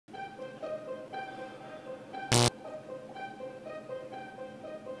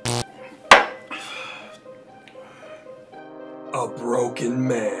A broken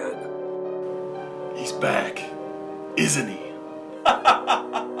man. He's back, isn't he?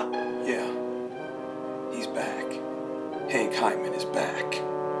 Yeah, he's back. Hank Hymen is back.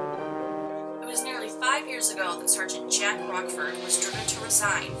 It was nearly 5 years ago that Sergeant Jack Rockford was driven to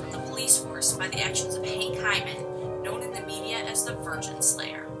resign from the police force by the actions of Hank Hymen, known in the media as the Virgin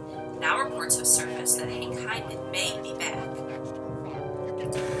Slayer. Now reports have surfaced that Hank Hymen may be back.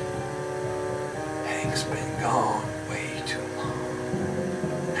 Hank's been gone way too long.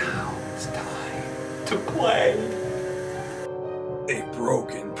 Now it's time to play. A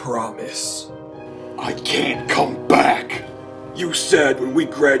broken promise. I can't come back. You said when we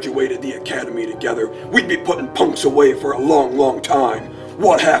graduated the academy together, we'd be putting punks away for a long, long time.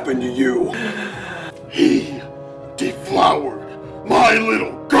 What happened to you? He deflowered my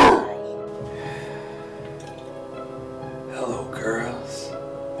little girl. Hello, girls.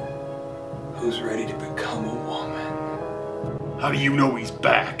 Who's ready to become a woman? How do you know he's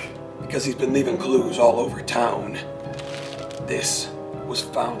back? Because he's been leaving clues all over town. This was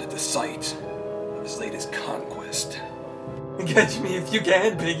found at the site of his latest conquest. Catch me if you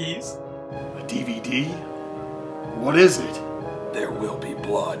can, piggies. A DVD? What is it? There will be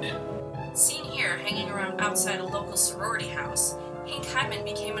blood. Seen here hanging around outside a local sorority house, Hank Hymen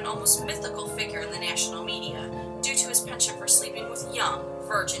became an almost mythical figure in the national media due to his penchant for sleeping with young,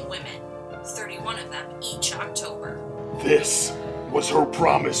 virgin women, 31 of them each October. This was her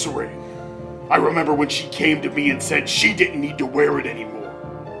promise ring. I remember when she came to me and said she didn't need to wear it anymore,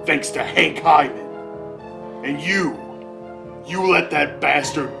 thanks to Hank Hymen. And you let that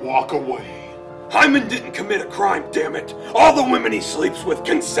bastard walk away. Hymen didn't commit a crime, damn it! All the women he sleeps with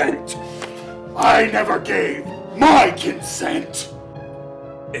consent! I never gave my consent!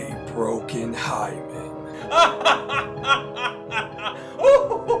 A broken Hymen.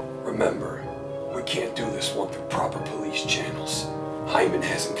 Remember, we can't do this one through proper police channels. Hymen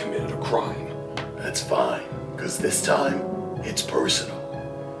hasn't committed a crime. That's fine, because this time, it's personal.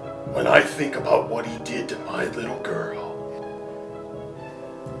 When I think about what he did to my little girl.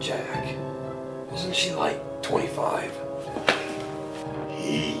 Jack, wasn't she like 25?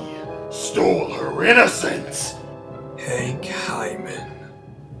 He stole her innocence! Hank Hymen.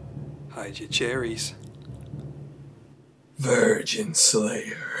 Hide your cherries. Virgin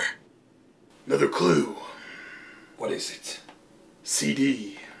Slayer. Another clue. What is it?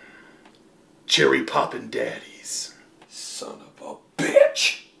 CD. Cherry Poppin' Daddies. Son of a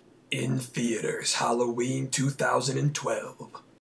bitch! In theaters, Halloween 2012.